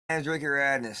My name's Ricky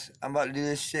Radness. I'm about to do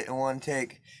this shit in one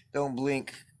take. Don't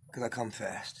blink, cause I come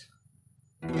fast.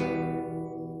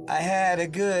 I had a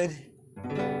good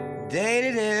day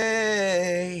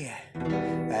today.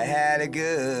 I had a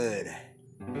good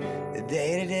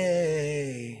day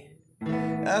today.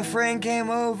 A friend came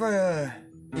over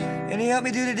and he helped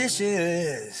me do the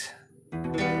dishes.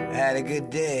 I had a good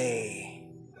day.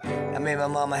 I made my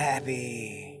mama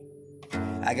happy.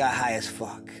 I got high as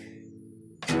fuck.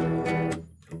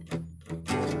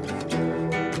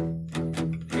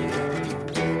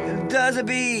 It doesn't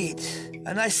beat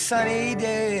a nice sunny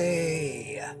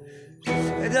day.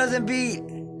 It doesn't beat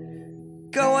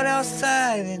going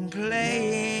outside and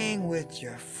playing with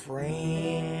your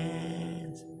friends.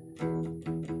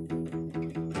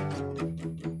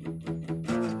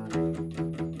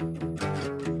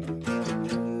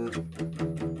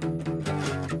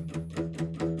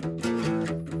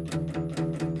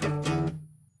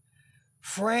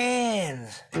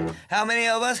 Friends, how many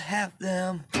of us have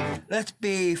them? Let's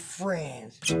be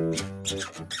friends.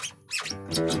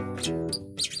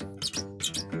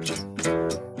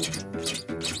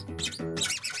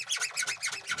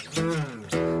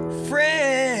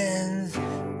 Friends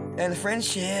and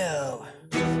friendship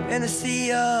in the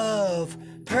sea of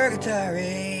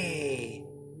purgatory.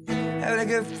 Having a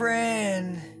good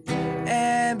friend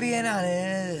and being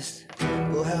honest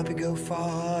will help you go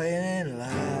far in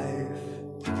life.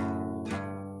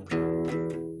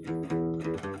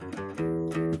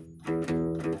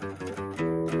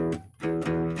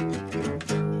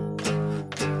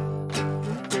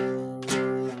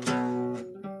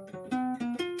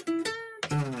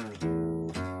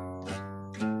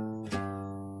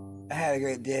 I had a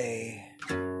great day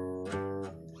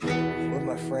with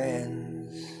my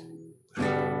friends,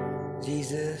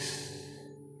 Jesus,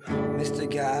 Mr.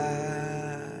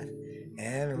 God,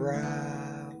 and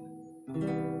Rob.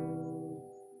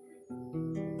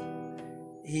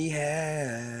 He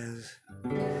has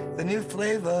the new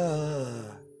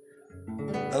flavor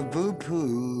of Boo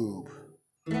Poop.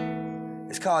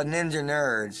 It's called Ninja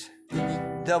Nerds,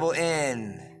 double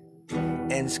N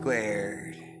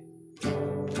squared.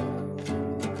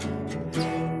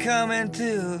 Coming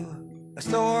to a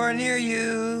store near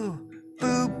you.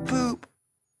 Boop Poop,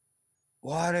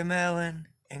 watermelon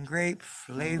and grape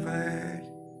flavored.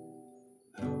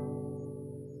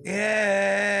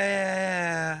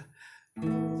 Yeah,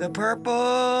 the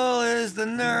purple is the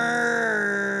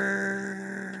nerds.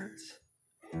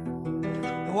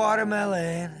 The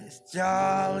watermelon is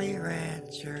Jolly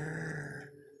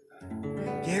Rancher.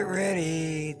 Get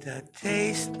ready to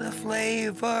taste the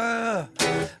flavor.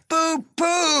 Boo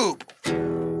Poop!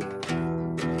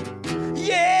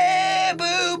 Yeah,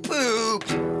 Boo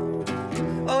Poop!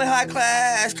 Only high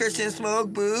class Christians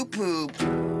smoke Boo Poop.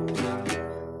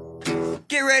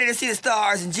 Get ready to see the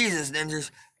stars and Jesus,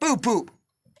 ninjas. Boo Poop!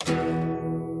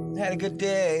 Had a good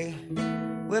day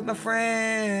with my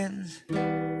friends.